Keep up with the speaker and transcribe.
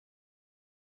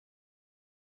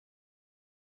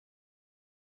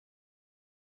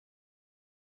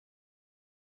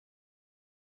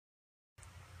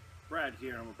Brad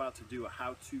here, and I'm about to do a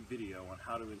how-to video on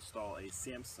how to install a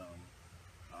Samsung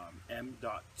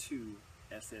M.2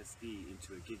 SSD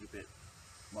into a Gigabit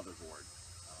motherboard.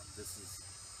 This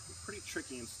is a pretty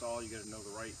tricky install. You got to know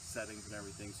the right settings and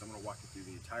everything, so I'm going to walk you through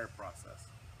the entire process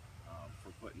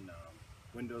for putting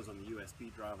Windows on the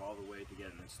USB drive all the way to get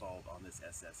it installed on this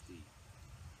SSD.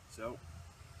 So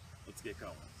let's get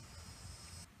going.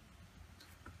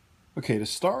 Okay, to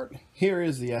start, here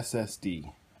is the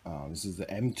SSD. This is the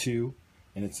M2,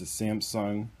 and it's a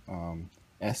Samsung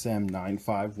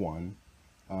SM951.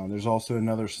 There's also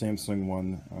another Samsung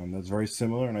one that's very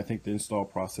similar, and I think the install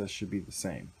process should be the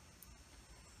same.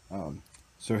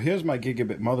 So here's my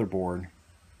Gigabit motherboard,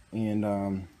 and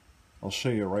I'll show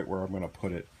you right where I'm going to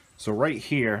put it. So right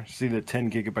here, see the 10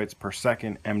 gigabytes per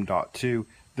second M.2,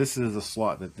 this is the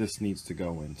slot that this needs to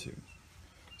go into.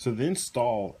 So the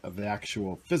install of the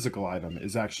actual physical item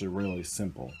is actually really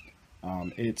simple.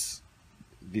 It's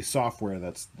the software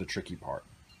that's the tricky part.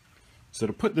 So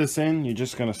to put this in, you're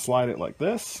just going to slide it like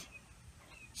this,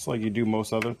 just like you do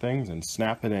most other things, and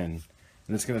snap it in. And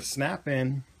it's going to snap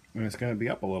in, and it's going to be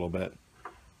up a little bit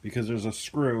because there's a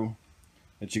screw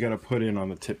that you got to put in on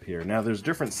the tip here. Now there's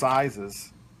different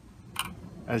sizes.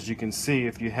 As you can see,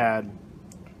 if you had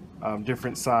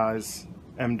different size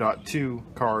M.2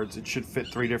 cards, it should fit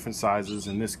 3 different sizes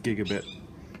in this Gigabit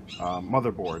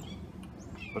motherboard.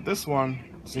 But this one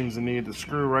seems to need the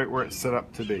screw right where it's set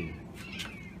up to be.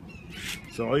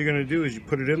 So all you're going to do is you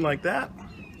put it in like that,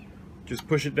 just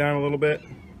push it down a little bit,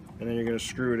 and then you're going to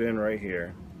screw it in right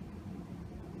here.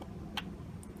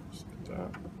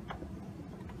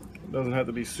 It doesn't have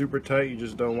to be super tight, you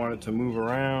just don't want it to move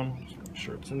around. Just make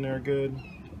sure it's in there good.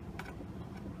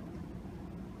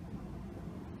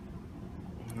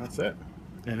 And that's it.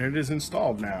 And it is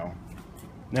installed now.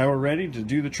 Now we're ready to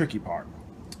do the tricky part.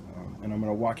 And I'm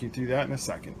going to walk you through that in a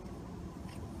second.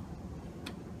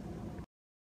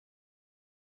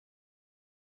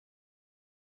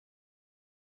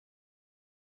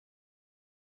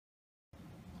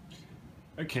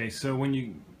 Okay, so when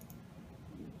you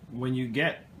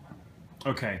get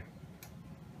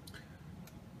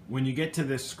to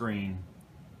this screen,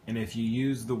 and if you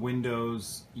use the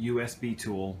Windows USB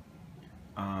tool,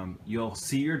 you'll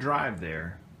see your drive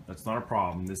there. That's not a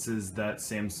problem. This is that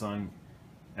Samsung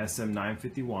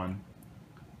SM951.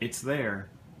 It's there,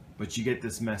 but you get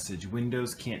this message: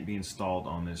 Windows can't be installed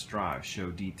on this drive.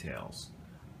 Show details.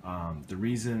 The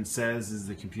reason it says is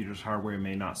the computer's hardware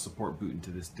may not support boot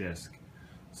into this disk.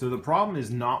 So the problem is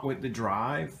not with the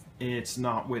drive, it's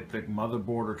not with the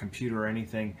motherboard or computer or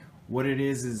anything. What it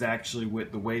is actually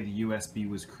with the way the USB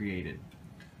was created.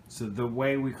 So the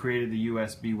way we created the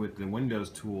USB with the Windows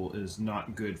tool is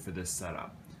not good for this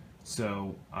setup.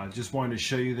 So I just wanted to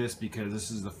show you this because this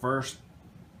is the first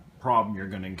problem you're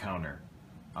going to encounter.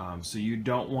 So you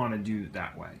don't want to do it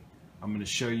that way. I'm going to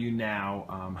show you now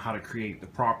how to create the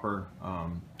proper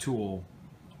tool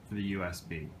for the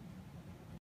USB.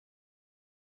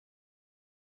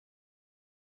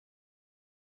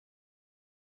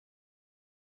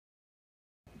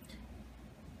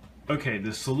 Okay,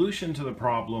 the solution to the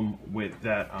problem with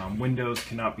that Windows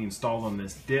cannot be installed on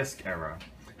this disk era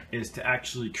is to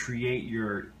actually create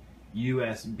your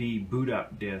USB boot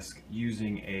up disk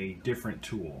using a different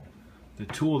tool. The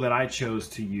tool that I chose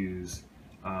to use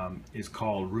is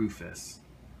called Rufus.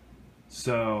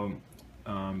 So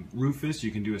Rufus,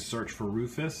 you can do a search for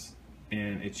Rufus,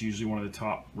 and it's usually one of the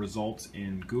top results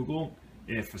in Google.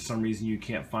 If for some reason you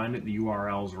can't find it, the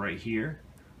URL is right here,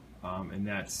 and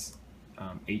that's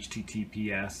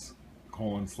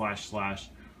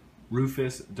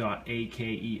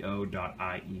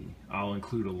https://rufus.akeo.ie. I'll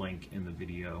include a link in the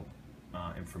video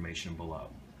information below.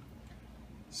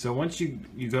 So once you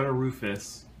go to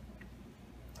Rufus,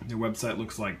 their website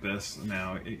looks like this.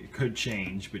 Now it could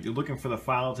change, but you're looking for the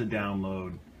file to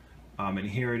download, and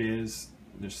here it is.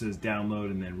 It says download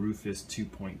and then Rufus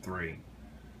 2.3.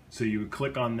 So you would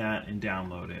click on that and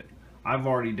download it. I've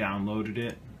already downloaded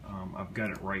it. I've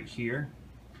got it right here.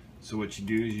 So what you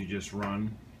do is you just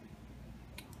run.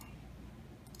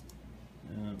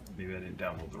 Maybe I didn't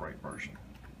download the right version.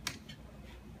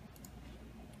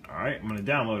 Alright, I'm going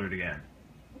to download it again.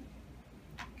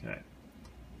 Okay.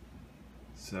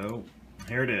 So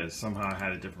here it is. Somehow I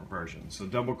had a different version. So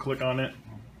double click on it.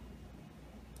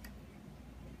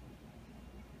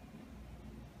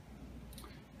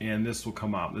 And this will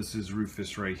come up. This is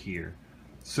Rufus right here.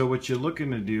 So what you're looking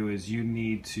to do is you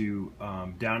need to,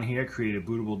 down here, create a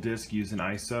bootable disk using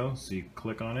ISO. So you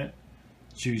click on it,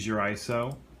 choose your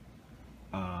ISO.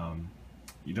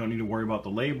 You don't need to worry about the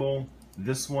label.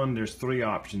 This one, there's 3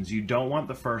 options. You don't want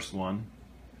the first one.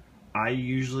 I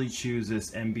usually choose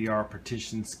this MBR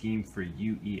partition scheme for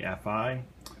UEFI,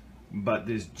 but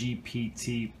this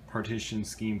GPT partition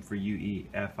scheme for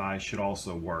UEFI should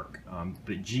also work.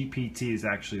 The GPT is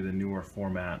actually the newer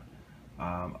format.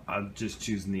 I'm just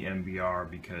choosing the MBR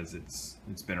because it's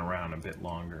been around a bit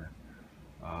longer.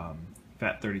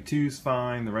 FAT32 is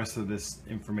fine. The rest of this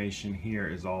information here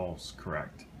is all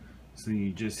correct. So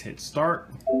you just hit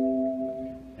start,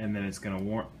 and then it's going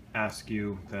to ask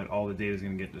you that all the data is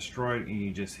going to get destroyed, and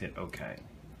you just hit OK.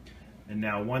 And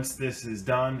now once this is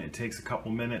done, it takes a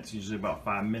couple minutes, usually about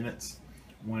 5 minutes.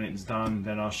 When it's done,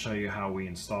 then I'll show you how we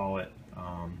install it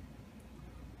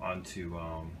onto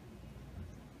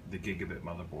the Gigabyte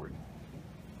motherboard.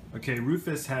 Okay,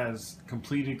 Rufus has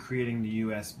completed creating the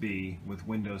USB with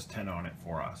Windows 10 on it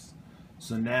for us.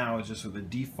 So now, just with the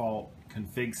default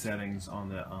config settings on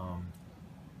the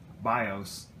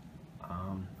BIOS,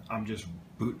 I'm just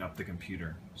booting up the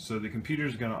computer. So the computer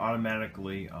is going to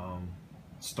automatically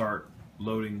start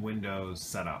loading Windows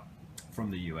setup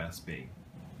from the USB.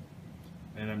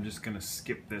 And I'm just going to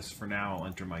skip this for now. I'll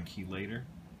enter my key later.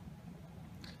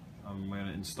 I'm going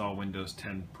to install Windows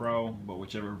 10 Pro, but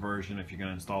whichever version, if you're going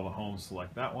to install the home,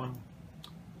 select that one.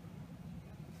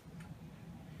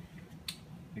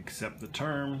 Accept the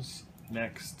terms,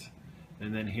 next,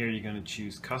 and then here you're going to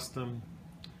choose custom,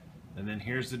 and then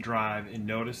here's the drive, and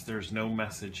notice there's no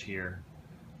message here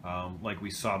like we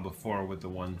saw before with the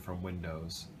one from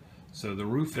Windows. So the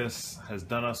Rufus has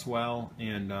done us well,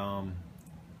 and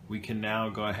we can now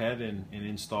go ahead and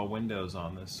install Windows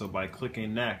on this. So by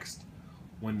clicking next,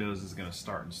 Windows is going to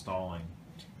start installing.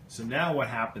 So now what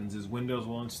happens is Windows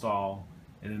will install,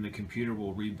 and then the computer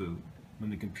will reboot. When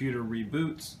the computer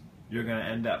reboots, you're going to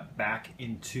end up back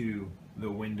into the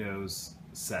Windows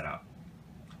setup.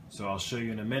 So I'll show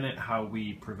you in a minute how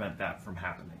we prevent that from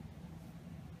happening.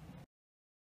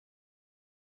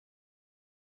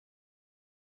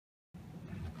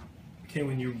 Okay,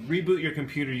 when you reboot your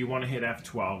computer, you want to hit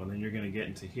F12, and then you're going to get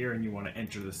into here and you want to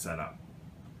enter the setup.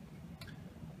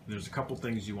 There's a couple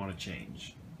things you want to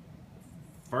change.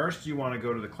 First, you want to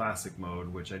go to the classic mode,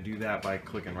 which I do that by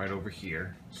clicking right over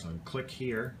here. So click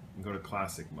here and go to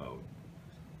classic mode.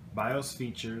 BIOS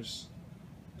features,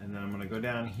 and then I'm going to go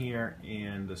down here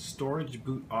and the storage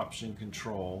boot option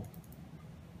control.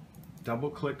 Double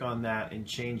click on that and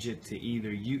change it to either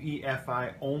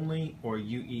UEFI only or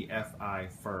UEFI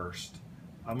first.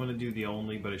 I'm going to do the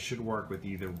only, but it should work with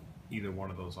either one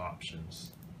of those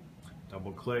options.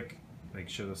 Double click. Make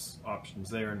sure this option's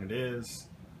there, and it is.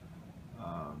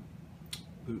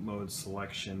 Boot mode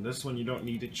selection. This one you don't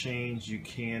need to change. You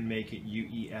can make it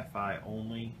UEFI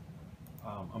only.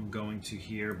 I'm going to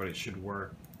here, but it should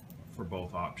work for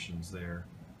both options there.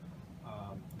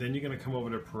 Then you're going to come over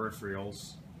to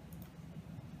peripherals.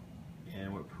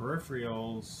 And with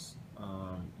peripherals,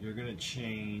 you're going to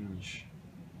change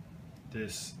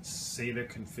this SATA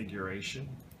configuration.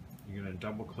 You're going to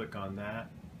double click on that.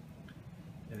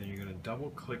 And then you're going to double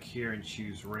click here and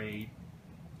choose RAID.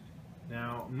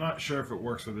 Now, I'm not sure if it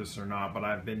works with this or not, but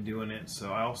I've been doing it,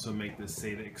 so I also make this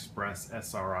SATA Express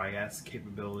SRIS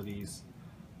capabilities.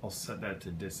 I'll set that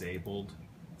to disabled.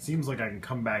 Seems like I can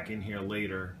come back in here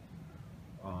later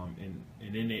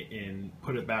and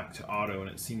put it back to auto, and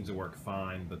it seems to work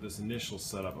fine, but this initial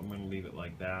setup, I'm going to leave it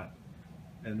like that.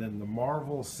 And then the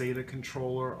Marvel SATA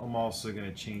controller, I'm also going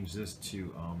to change this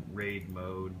to RAID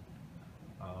mode.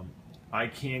 I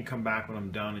can come back when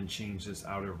I'm done and change this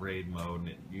out of RAID mode, and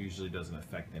it usually doesn't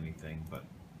affect anything, but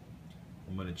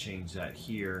I'm going to change that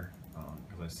here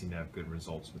because I've seen to have good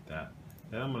results with that.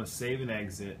 Then I'm going to save and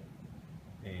exit,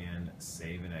 and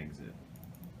save and exit,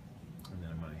 and then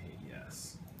I'm going to hit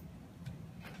yes.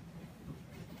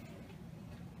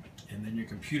 And then your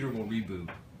computer will reboot.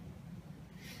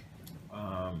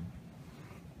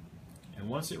 And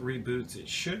once it reboots, it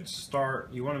should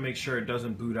start. You want to make sure it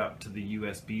doesn't boot up to the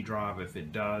USB drive. If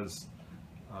it does,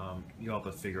 you'll have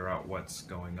to figure out what's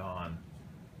going on.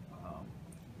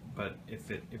 But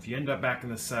if you end up back in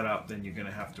the setup, then you're going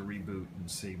to have to reboot and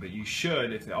see. But you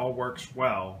should, if it all works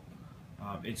well,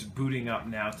 it's booting up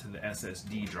now to the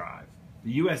SSD drive.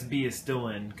 The USB is still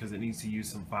in because it needs to use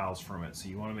some files from it. So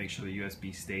you want to make sure the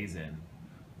USB stays in.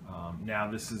 Now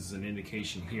this is an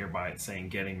indication here by it saying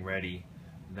getting ready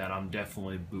that I'm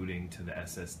definitely booting to the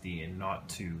SSD and not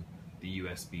to the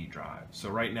USB drive. So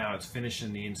right now it's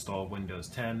finishing the install of Windows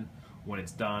 10. When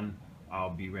it's done, I'll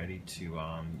be ready to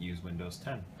use Windows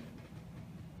 10.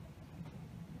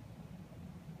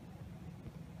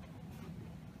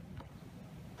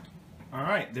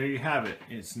 Alright, there you have it.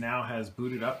 It now has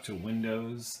booted up to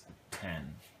Windows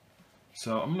 10.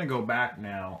 So I'm going to go back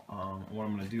now. What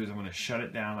I'm going to do is I'm going to shut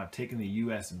it down. I've taken the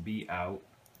USB out,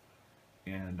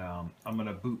 and I'm going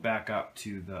to boot back up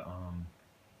to the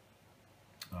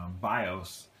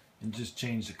BIOS and just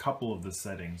change a couple of the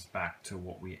settings back to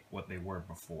what they were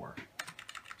before.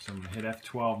 So I'm going to hit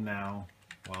F12 now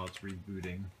while it's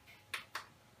rebooting.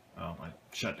 I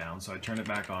shut down, so I turn it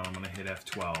back on. I'm going to hit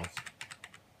F12.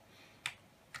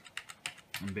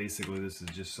 And basically this is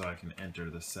just so I can enter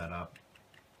the setup.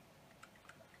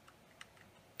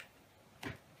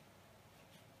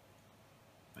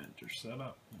 Enter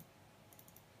setup.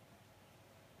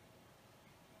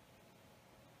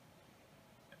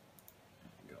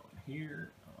 Go in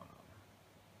here.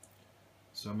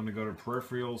 So I'm going to go to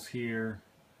peripherals here.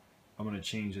 I'm going to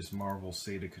change this Marvel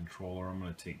SATA controller. I'm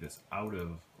going to take this out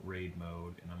of RAID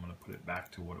mode and I'm going to put it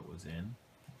back to what it was in.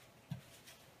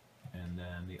 And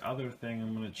then the other thing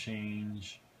I'm going to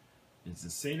change is the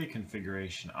SATA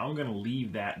configuration. I'm going to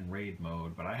leave that in RAID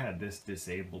mode, but I had this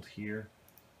disabled here.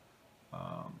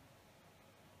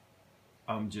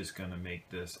 I'm just going to make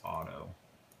this auto.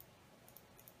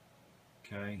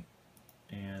 Okay,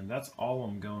 and that's all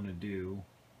I'm going to do.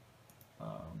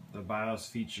 The BIOS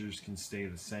features can stay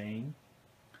the same.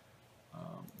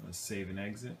 Let's save and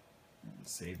exit.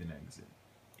 Save and exit.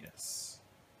 Yes.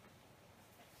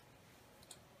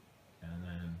 And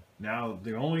then now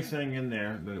the only thing in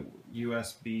there, the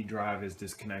USB drive is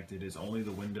disconnected, is only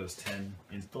the Windows 10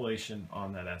 installation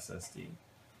on that SSD.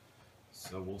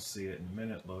 So we'll see it in a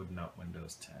minute loading up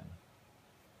Windows 10.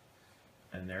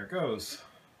 And there it goes.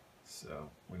 So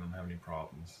we don't have any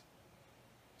problems.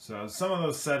 So some of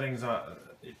those settings,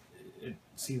 it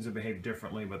seems to behave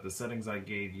differently, but the settings I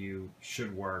gave you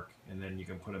should work, and then you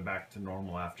can put them back to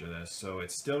normal after this. So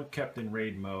it's still kept in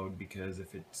RAID mode, because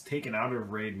if it's taken out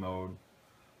of RAID mode,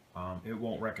 it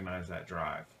won't recognize that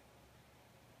drive.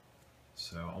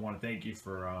 So I want to thank you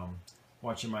for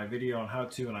watching my video on how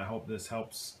to, and I hope this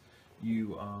helps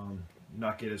you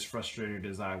not get as frustrated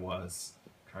as I was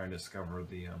trying to discover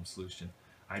the solution.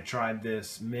 I tried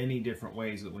this many different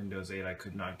ways with Windows 8. I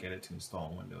could not get it to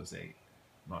install Windows 8. I'm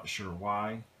not sure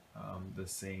why. The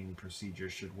same procedure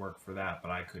should work for that,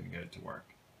 but I couldn't get it to work.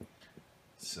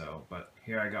 So, but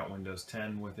here I got Windows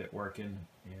 10 with it working,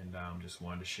 and just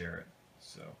wanted to share it.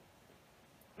 So,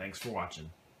 thanks for watching.